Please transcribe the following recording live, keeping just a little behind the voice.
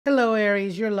Hello,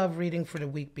 Aries. Your love reading for the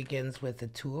week begins with the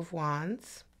Two of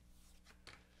Wands,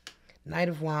 Knight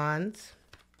of Wands,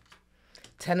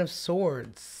 Ten of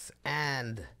Swords,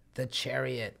 and the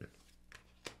Chariot.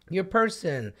 Your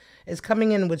person is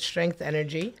coming in with strength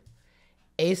energy,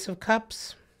 Ace of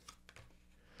Cups,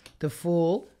 the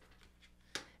Fool,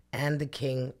 and the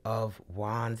King of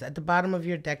Wands. At the bottom of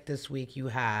your deck this week, you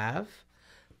have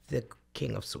the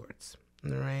King of Swords.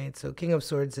 All right, so King of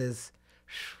Swords is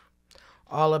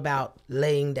all about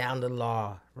laying down the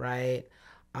law, right?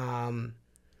 All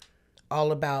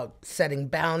about setting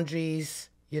boundaries,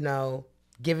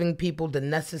 giving people the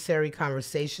necessary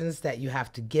conversations that you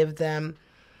have to give them.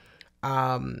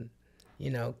 You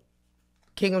know,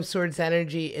 King of Swords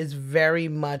energy is very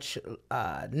much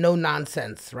no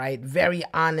nonsense, right? Very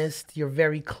honest. You're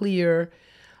very clear.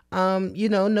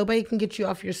 Nobody can get you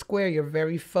off your square. You're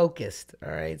very focused,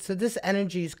 all right? So this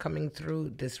energy is coming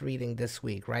through this reading this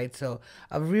week, right? So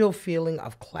a real feeling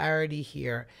of clarity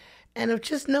here and of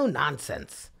just no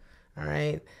nonsense, all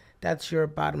right? That's your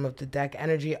bottom of the deck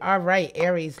energy. All right,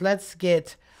 Aries, let's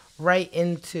get right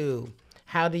into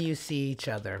how do you see each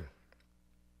other.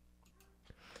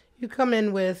 You come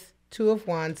in with Two of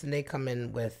Wands and they come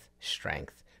in with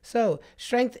Strength. So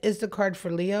Strength is the card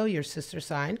for Leo, your sister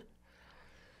sign.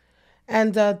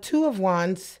 And Two of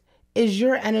Wands is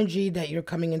your energy that you're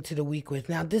coming into the week with.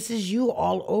 Now, this is you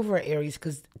all over, Aries,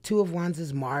 because Two of Wands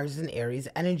is Mars and Aries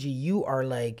energy. You are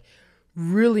like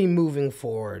really moving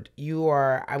forward. You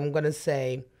are, I'm going to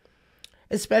say,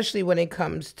 especially when it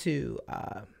comes to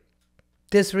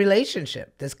this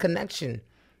relationship, this connection.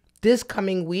 This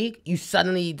coming week, you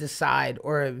suddenly decide,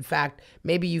 or in fact,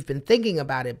 maybe you've been thinking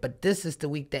about it, but this is the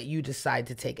week that you decide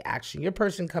to take action. Your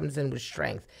person comes in with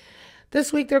strength.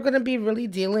 This week, they're going to be really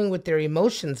dealing with their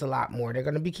emotions a lot more. They're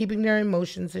going to be keeping their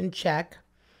emotions in check.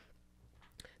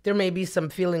 There may be some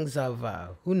feelings of,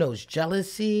 who knows,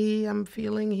 jealousy I'm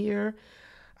feeling here.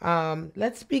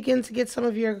 Let's begin to get some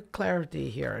of your clarity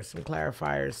here, some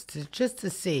clarifiers, just to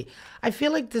see. I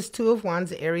feel like this Two of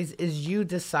Wands, Aries, is you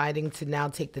deciding to now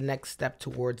take the next step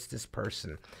towards this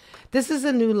person. This is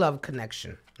a new love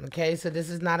connection, okay? So this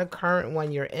is not a current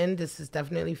one you're in. This is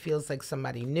definitely feels like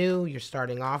somebody new you're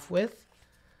starting off with.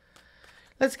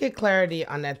 Let's get clarity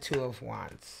on that Two of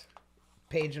Wands.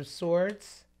 Page of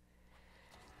Swords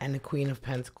and the Queen of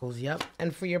Pentacles, yep.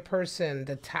 And for your person,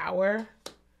 the Tower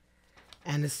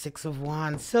and the Six of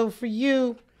Wands. So for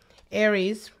you,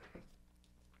 Aries,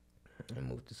 I'll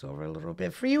move this over a little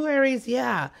bit. For you, Aries,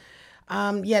 yeah.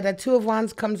 That Two of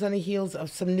Wands comes on the heels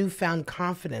of some newfound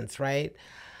confidence, right?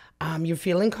 You're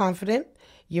feeling confident.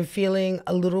 You're feeling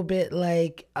a little bit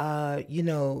like,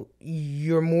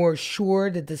 you're more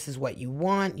sure that this is what you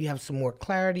want. You have some more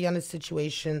clarity on the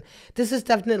situation. This is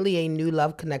definitely a new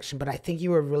love connection, but I think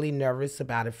you were really nervous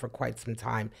about it for quite some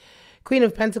time. Queen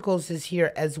of Pentacles is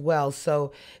here as well.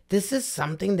 So this is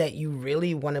something that you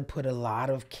really want to put a lot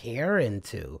of care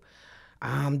into.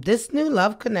 This new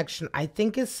love connection, I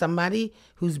think, is somebody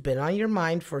who's been on your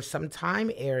mind for some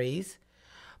time, Aries.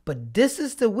 But this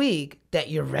is the week that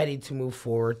you're ready to move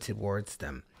forward towards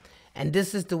them. And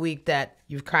this is the week that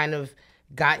you've kind of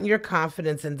gotten your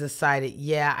confidence and decided,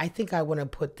 yeah, I think I want to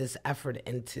put this effort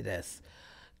into this.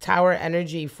 Tower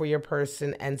energy for your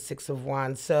person and Six of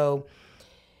Wands. So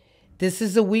this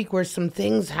is a week where some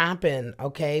things happen,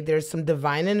 okay? There's some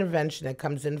divine intervention that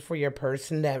comes in for your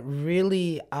person that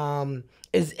really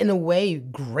is, in a way,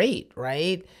 great,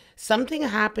 right? Something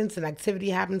happens, an activity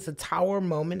happens, a tower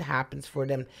moment happens for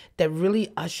them that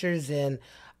really ushers in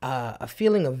a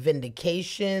feeling of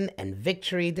vindication and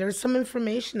victory. There's some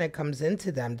information that comes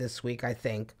into them this week, I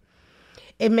think.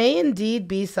 It may indeed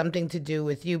be something to do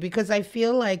with you because I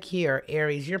feel like here,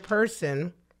 Aries, your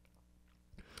person,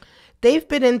 they've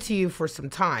been into you for some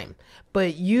time,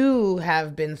 but you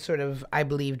have been sort of, I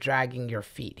believe, dragging your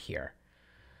feet here,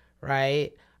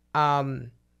 right?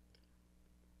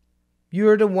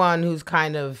 You're the one who's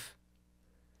kind of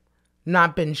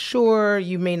not been sure.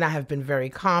 You may not have been very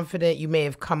confident. You may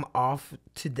have come off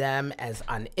to them as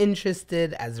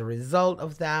uninterested as a result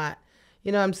of that.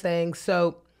 You know what I'm saying?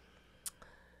 So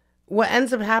what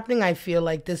ends up happening, I feel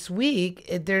like this week,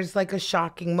 there's like a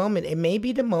shocking moment. It may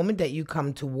be the moment that you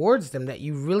come towards them, that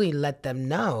you really let them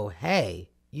know, hey,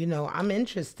 I'm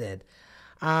interested.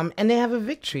 And they have a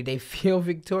victory. They feel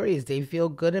victorious. They feel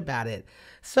good about it.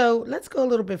 So let's go a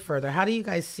little bit further. How do you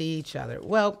guys see each other?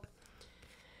 Well,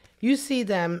 you see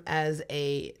them as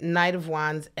a Knight of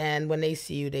Wands, and when they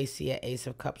see you, they see an Ace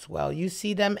of Cups. Well, you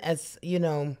see them as,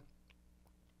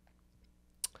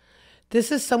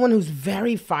 this is someone who's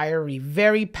very fiery,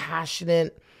 very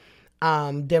passionate,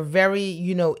 They're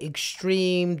very,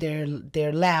 extreme.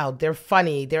 They're loud. They're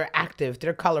funny. They're active.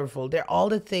 They're colorful. They're all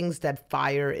the things that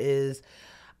fire is.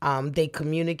 They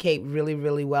communicate really,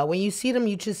 really well. When you see them,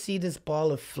 you just see this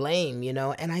ball of flame,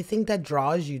 and I think that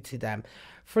draws you to them.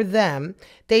 For them,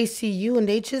 they see you and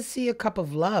they just see a cup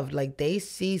of love. Like they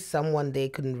see someone they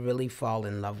can really fall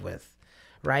in love with,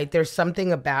 right? There's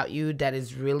something about you that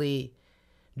is really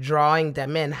drawing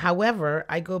them in. However,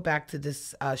 I go back to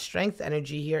this strength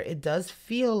energy here. It does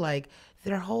feel like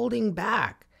they're holding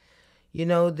back.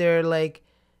 They're like,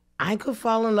 I could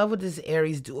fall in love with this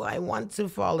Aries. Do I want to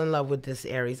fall in love with this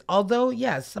Aries? Although,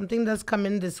 yes, something does come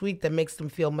in this week that makes them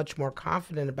feel much more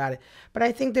confident about it. But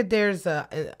I think that there's an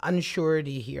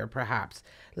unsurety here, perhaps.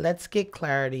 Let's get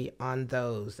clarity on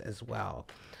those as well.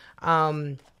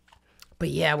 But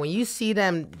yeah, when you see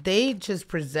them, they just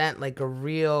present like a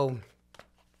real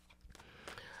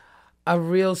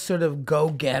sort of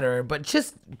go-getter, but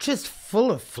just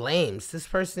full of flames. This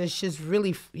person is just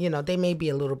really, they may be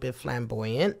a little bit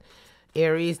flamboyant.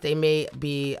 Aries, they may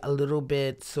be a little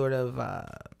bit sort of,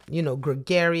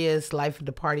 gregarious, life of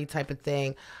the party type of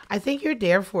thing. I think you're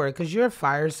there for it because you're a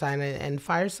fire sign, and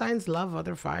fire signs love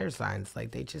other fire signs.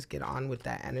 Like they just get on with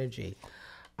that energy.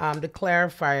 To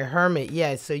clarify, Hermit,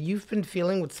 yeah, so you've been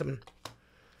feeling with some...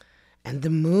 And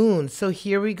the moon. So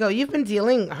here we go. You've been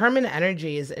dealing, Hermit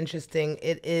energy is interesting.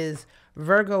 It is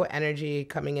Virgo energy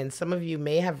coming in. Some of you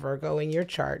may have Virgo in your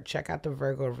chart. Check out the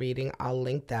Virgo reading. I'll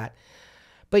link that.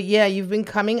 But yeah, you've been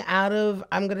coming out of,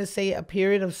 I'm going to say, a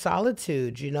period of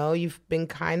solitude. You've been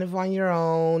kind of on your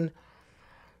own.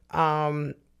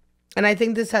 And I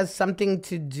think this has something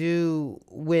to do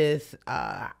with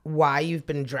why you've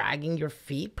been dragging your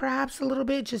feet perhaps a little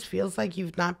bit. It just feels like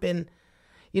you've not been...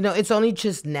 it's only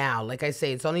just now, like I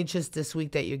say, it's only just this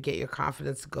week that you get your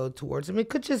confidence to go towards them. It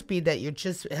could just be that you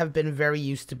just have been very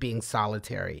used to being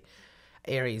solitary,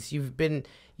 Aries. You've been,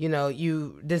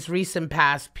 this recent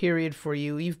past period for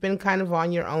you, you've been kind of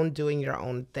on your own, doing your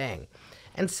own thing.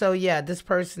 And so, yeah, this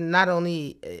person, not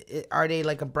only are they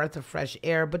like a breath of fresh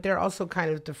air, but they're also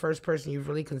kind of the first person you've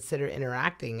really considered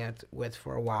interacting with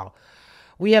for a while.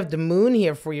 We have the moon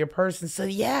here for your person. So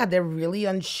yeah, they're really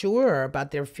unsure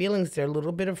about their feelings. They're a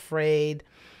little bit afraid.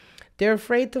 They're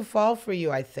afraid to fall for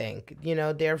you, I think.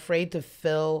 They're afraid to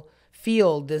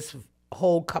feel this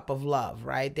whole cup of love,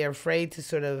 right? They're afraid to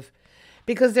sort of,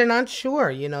 because they're not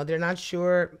sure, they're not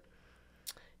sure.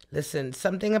 Listen,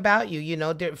 something about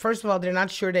you, first of all, they're not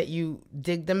sure that you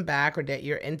dig them back or that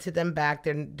you're into them back.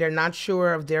 They're not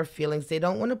sure of their feelings. They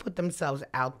don't want to put themselves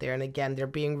out there. And again, they're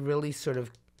being really sort of,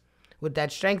 with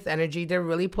that strength energy, they're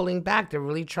really pulling back. They're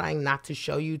really trying not to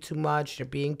show you too much. They're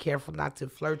being careful not to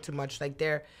flirt too much. Like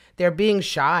they're being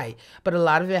shy. But a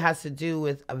lot of it has to do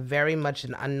with a very much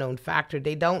an unknown factor.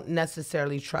 They don't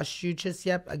necessarily trust you just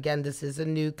yet. Again, this is a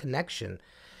new connection.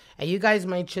 And you guys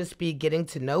might just be getting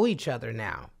to know each other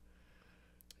now.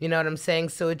 You know what I'm saying?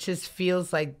 So it just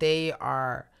feels like they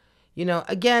are,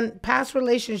 again, past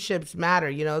relationships matter.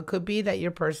 It could be that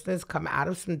your person has come out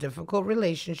of some difficult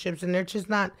relationships and they're just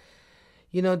not...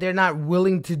 they're not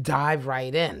willing to dive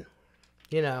right in,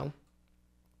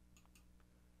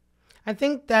 I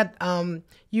think that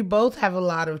you both have a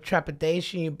lot of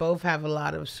trepidation. You both have a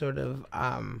lot of sort of,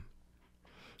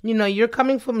 you're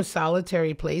coming from a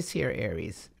solitary place here,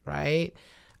 Aries, right?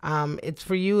 It's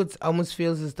for you, it almost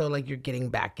feels as though like you're getting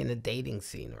back in the dating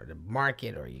scene or the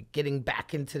market, or you're getting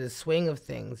back into the swing of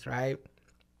things, right?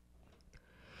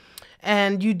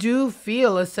 And you do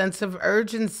feel a sense of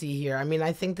urgency here. I mean,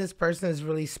 I think this person has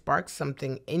really sparked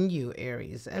something in you,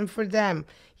 Aries. And for them,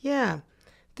 yeah,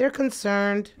 they're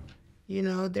concerned.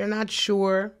 They're not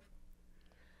sure.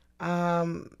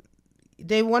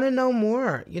 They want to know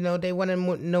more. They want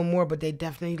to know more, but they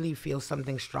definitely feel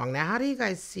something strong. Now, how do you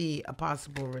guys see a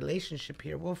possible relationship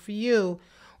here? Well, for you...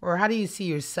 or how do you see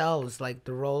yourselves, like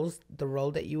the role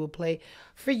that you will play?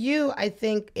 For you, I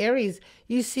think, Aries,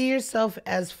 you see yourself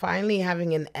as finally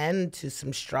having an end to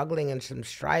some struggling and some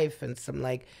strife and some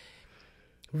like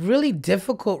really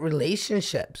difficult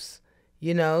relationships,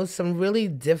 some really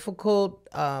difficult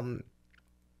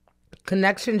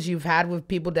connections you've had with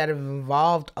people that have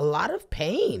involved a lot of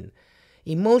pain,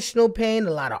 emotional pain,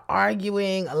 a lot of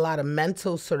arguing, a lot of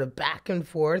mental sort of back and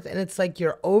forth. And it's like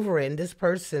you're over it. And this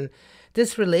person,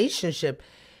 this relationship,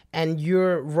 and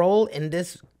your role in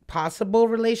this possible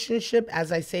relationship,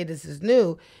 as I say, this is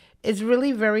new, is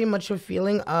really very much a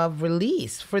feeling of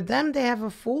release. For them, they have a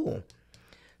Fool.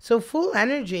 So Fool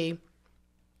energy,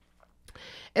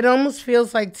 it almost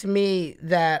feels like to me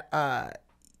that,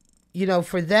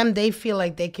 for them, they feel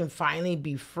like they can finally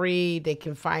be free. They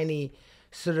can finally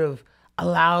sort of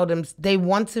allow them, they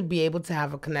want to be able to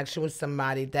have a connection with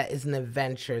somebody that is an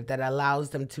adventure, that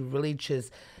allows them to really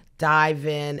just dive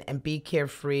in and be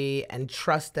carefree and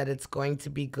trust that it's going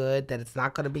to be good, that it's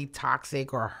not going to be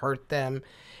toxic or hurt them,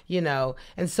 you know.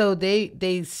 And so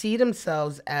they see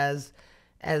themselves as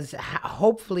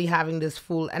hopefully having this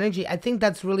full energy. I think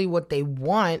that's really what they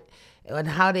want and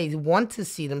how they want to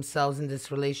see themselves in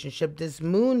this relationship. This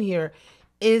moon here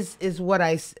is what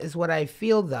I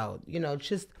feel, though. You know,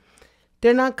 just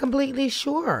they're not completely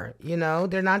sure, you know,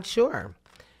 they're not sure.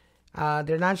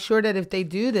 They're not sure that if they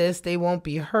do this, they won't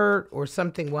be hurt or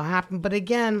something will happen. But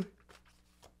again,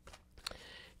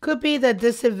 could be that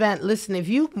this event, listen, if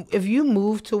you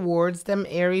move towards them,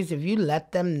 Aries, if you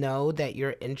let them know that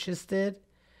you're interested,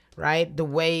 right? The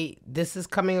way this is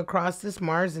coming across, this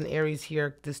Mars and Aries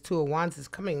here, this Two of Wands is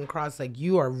coming across like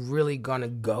you are really going to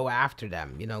go after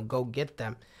them, you know, go get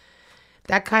them.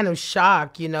 That kind of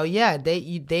shock, you know, yeah,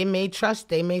 they may trust,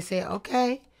 they may say,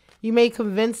 okay, you may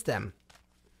convince them.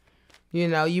 You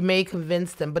know, you may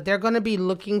convince them, but they're going to be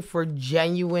looking for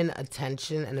genuine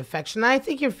attention and affection. I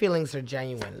think your feelings are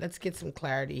genuine. Let's get some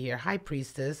clarity here. High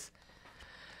Priestess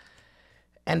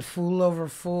and Fool over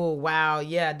Fool. Wow,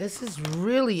 yeah, this is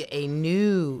really a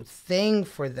new thing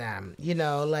for them. You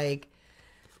know, like,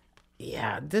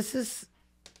 yeah, this is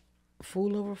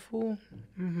Fool over Fool.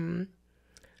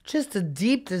 Just a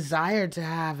deep desire to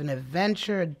have an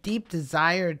adventure, a deep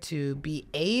desire to be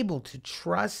able to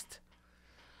trust.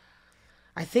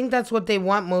 I think that's what they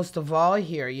want most of all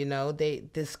here, you know,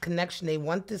 this connection, they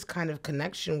want this kind of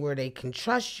connection where they can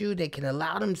trust you, they can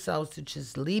allow themselves to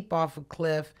just leap off a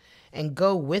cliff and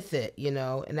go with it, you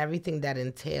know, and everything that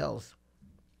entails.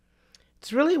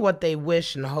 It's really what they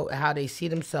wish and how they see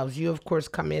themselves. You, of course,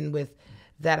 come in with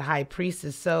that High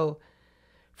Priestess. So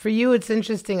for you, it's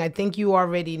interesting. I think you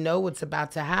already know what's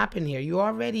about to happen here. You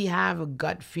already have a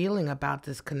gut feeling about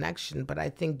this connection, but I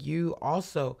think you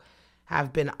also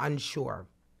have been unsure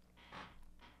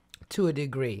to a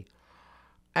degree.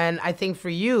 And I think for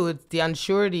you, it's the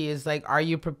unsurety is like, are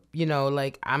you, you know,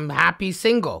 like, I'm happy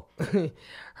single.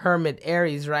 Hermit,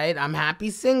 Aries, right? I'm happy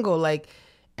single. Like,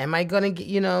 am I going to get,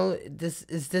 you know,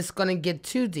 is this going to get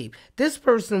too deep? This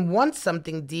person wants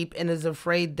something deep and is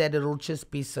afraid that it'll just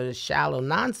be sort of shallow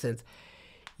nonsense.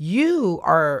 You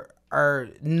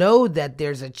know that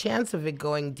there's a chance of it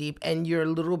going deep, and you're a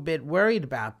little bit worried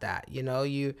about that. You know,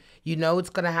 you know it's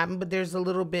going to happen, but there's a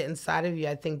little bit inside of you,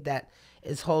 I think, that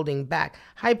is holding back.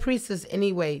 High Priestess,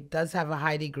 anyway, does have a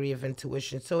high degree of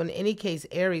intuition. So in any case,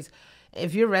 Aries,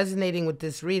 if you're resonating with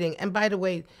this reading, and by the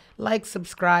way, like,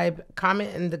 subscribe,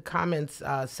 comment in the comments,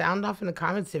 sound off in the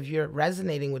comments if you're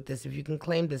resonating with this, if you can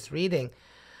claim this reading,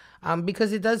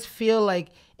 because it does feel like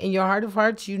in your heart of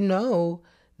hearts, you know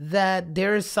that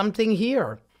there is something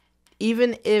here.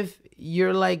 Even if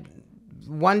you're like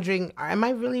wondering, am I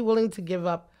really willing to give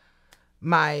up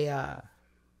my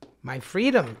my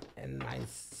freedom and my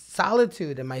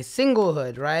solitude and my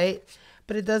singlehood, right?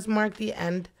 But it does mark the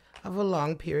end of a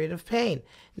long period of pain.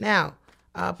 Now,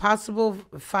 possible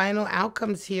final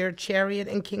outcomes here, Chariot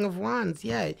and King of Wands.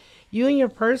 Yeah, you and your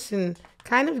person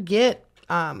kind of get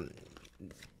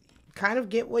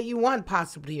what you want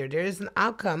possibly here. There is an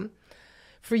outcome.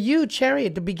 For you,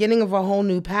 Chariot, the beginning of a whole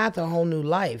new path, a whole new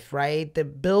life, right? The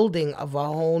building of a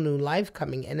whole new life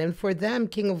coming in. And for them,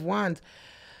 King of Wands,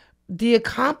 the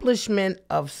accomplishment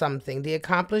of something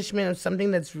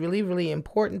that's really, really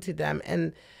important to them.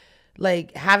 And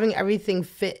like having everything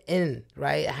fit in,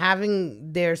 right?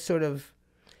 Having their sort of,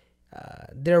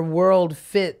 their world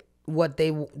fit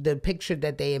the picture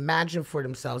that they imagine for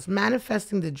themselves,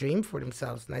 manifesting the dream for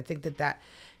themselves. And I think that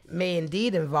may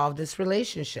indeed involve this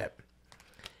relationship.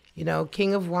 You know,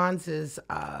 King of Wands is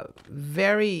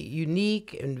very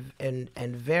unique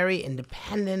and very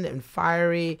independent and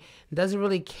fiery. Doesn't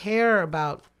really care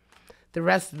about the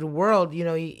rest of the world, you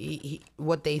know,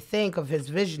 what they think of his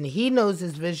vision. He knows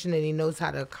his vision and he knows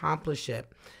how to accomplish it.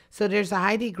 So there's a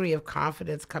high degree of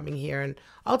confidence coming here. And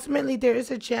ultimately, there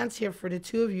is a chance here for the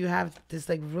two of you have this,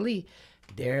 like, really,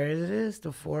 there it is,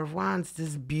 the Four of Wands,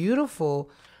 this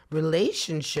beautiful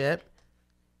relationship.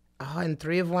 Oh, and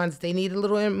Three of Wands, they need a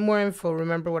little more info.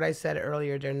 Remember what I said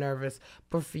earlier, they're nervous.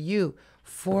 But for you,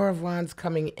 Four of Wands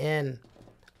coming in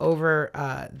over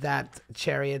that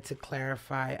Chariot to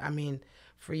clarify. I mean,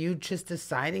 for you just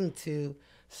deciding to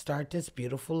start this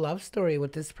beautiful love story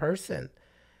with this person,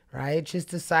 right? Just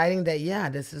deciding that, yeah,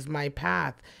 this is my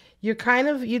path. You're kind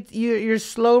of, you're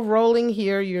slow rolling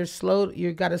here. You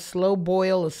got a slow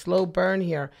boil, a slow burn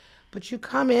here. But you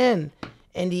come in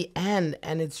the end,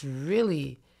 and it's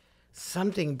really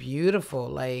something beautiful.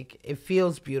 Like, it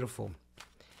feels beautiful.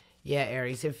 Yeah,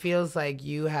 Aries, it feels like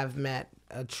you have met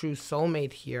a true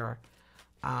soulmate here.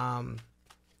 Um,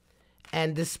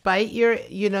 and despite your,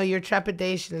 your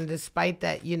trepidation, and despite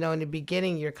that, in the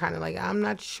beginning, you're kind of like, I'm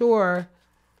not sure.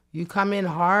 You come in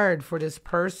hard for this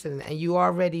person, and you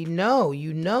already know,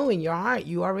 in your heart,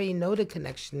 you already know the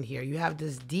connection here. You have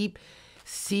this deep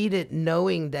seated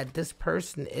knowing that this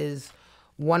person is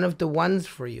one of the ones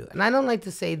for you. And I don't like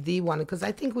to say the one, because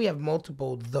I think we have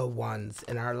multiple the ones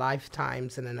in our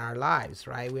lifetimes and in our lives,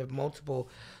 right? We have multiple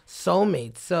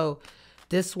soulmates. So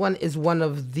this one is one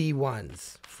of the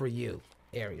ones for you,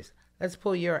 Aries. Let's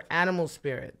pull your animal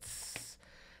spirits.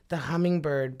 The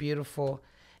hummingbird, beautiful.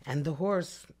 And the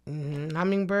horse,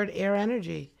 hummingbird, air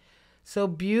energy. So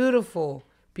beautiful,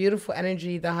 beautiful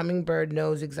energy. The hummingbird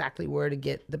knows exactly where to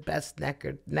get the best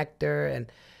nectar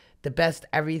and the best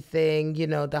everything.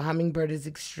 The hummingbird is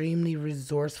extremely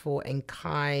resourceful and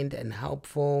kind and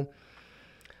helpful.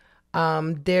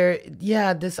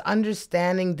 This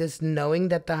understanding, this knowing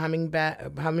that the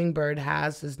hummingbird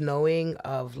has, this knowing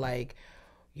of like,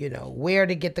 where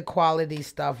to get the quality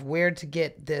stuff, where to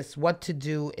get this, what to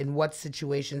do in what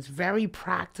situations. Very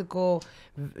practical,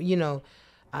 an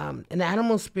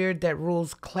animal spirit that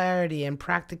rules clarity and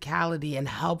practicality and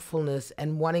helpfulness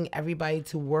and wanting everybody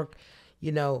to work,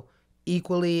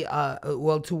 equally,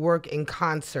 to work in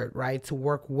concert, right? To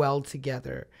work well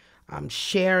together.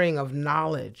 Sharing of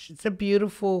knowledge. It's a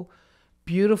beautiful,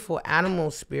 beautiful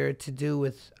animal spirit to do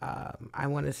with, I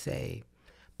want to say,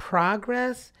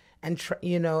 progress and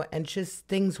and just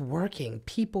things working,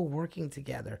 people working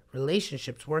together,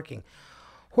 relationships working.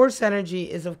 Horse energy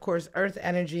is, of course, earth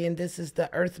energy, and this is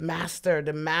the earth master,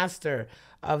 the master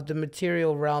of the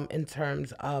material realm in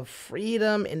terms of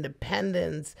freedom,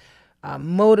 independence,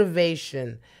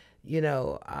 motivation,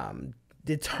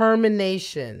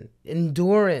 determination,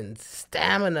 endurance,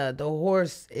 stamina. The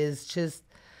horse is just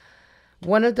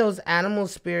one of those animal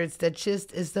spirits that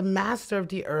just is the master of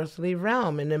the earthly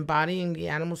realm. And embodying the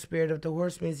animal spirit of the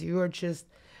horse means you are just,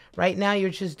 right now, you're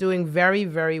just doing very,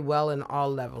 very well in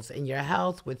all levels. In your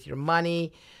health, with your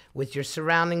money, with your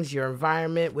surroundings, your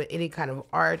environment, with any kind of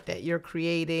art that you're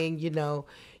creating. You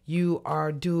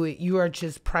are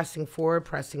just pressing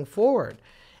forward.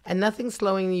 And nothing's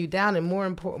slowing you down. And more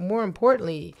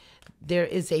importantly, there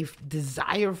is a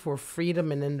desire for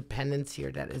freedom and independence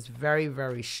here that is very,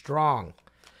 very strong.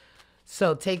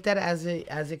 So take that as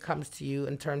it comes to you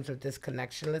in terms of this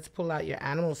connection. Let's pull out your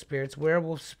animal spirits.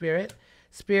 Werewolf spirit,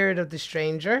 spirit of the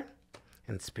stranger,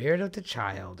 and spirit of the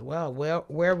child. Well,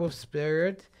 werewolf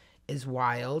spirit is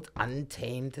wild,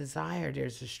 untamed desire.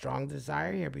 There's a strong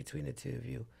desire here between the two of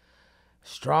you.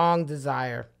 Strong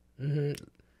desire. A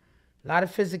lot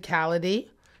of physicality.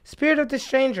 Spirit of the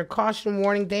stranger, caution,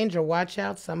 warning, danger. Watch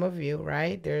out, some of you,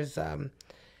 right? There's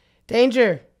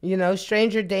danger,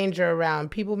 stranger danger around.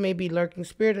 People may be lurking.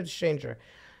 Spirit of the stranger.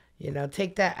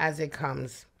 Take that as it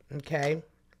comes, okay?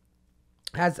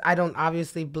 I don't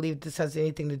obviously believe this has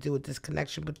anything to do with this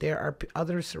connection, but there are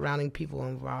other surrounding people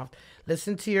involved.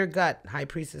 Listen to your gut. High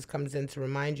Priestess comes in to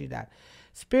remind you that.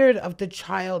 Spirit of the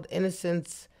child,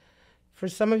 innocence. For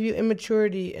some of you,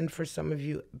 immaturity, and for some of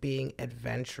you, being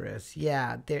adventurous.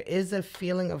 Yeah, there is a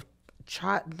feeling of,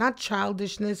 not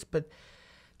childishness, but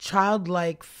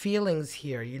childlike feelings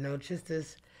here. Just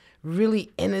this really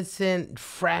innocent,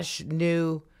 fresh,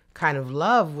 new kind of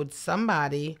love with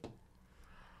somebody.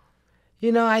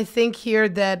 I think here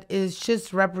that is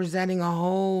just representing a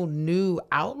whole new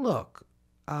outlook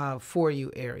for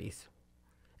you, Aries.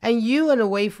 And you, in a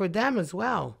way, for them as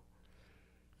well.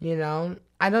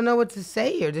 I don't know what to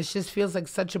say here. This just feels like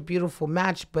such a beautiful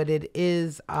match, but it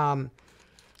is a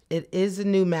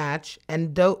new match,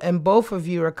 and both of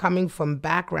you are coming from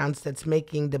backgrounds that's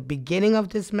making the beginning of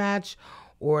this match,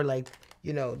 or like,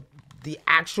 the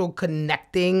actual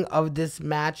connecting of this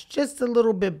match just a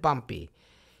little bit bumpy.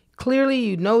 Clearly,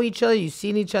 you know each other, you've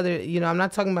seen each other. I'm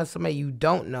not talking about somebody you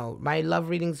don't know. My love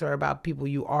readings are about people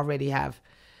you already have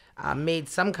made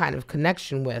some kind of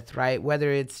connection with, right?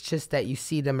 Whether it's just that you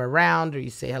see them around or you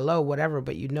say hello, whatever,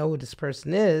 but you know who this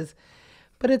person is.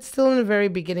 But it's still in the very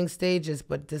beginning stages,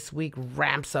 but this week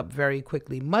ramps up very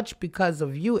quickly, much because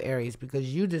of you, Aries,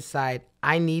 because you decide,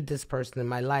 I need this person in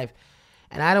my life,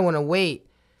 and I don't want to wait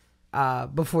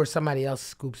before somebody else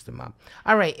scoops them up.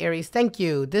 All right, Aries, thank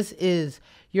you. This is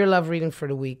your love reading for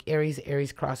the week.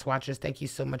 Aries Cross Watchers, thank you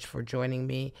so much for joining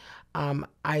me.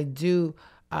 I do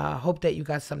hope that you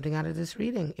got something out of this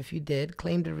reading. If you did,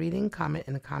 claim the reading, comment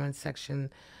in the comment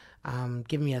section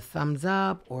Give me a thumbs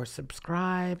up or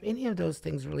subscribe. Any of those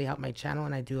things really help my channel,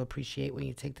 and I do appreciate when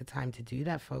you take the time to do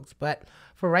that, folks. But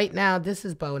for right now, this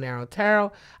is Bow and Arrow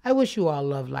Tarot. I wish you all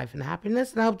love, life, and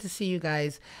happiness, and I hope to see you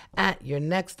guys at your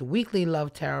next weekly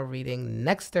Love Tarot reading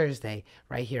next Thursday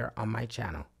right here on my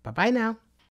channel. Bye-bye now.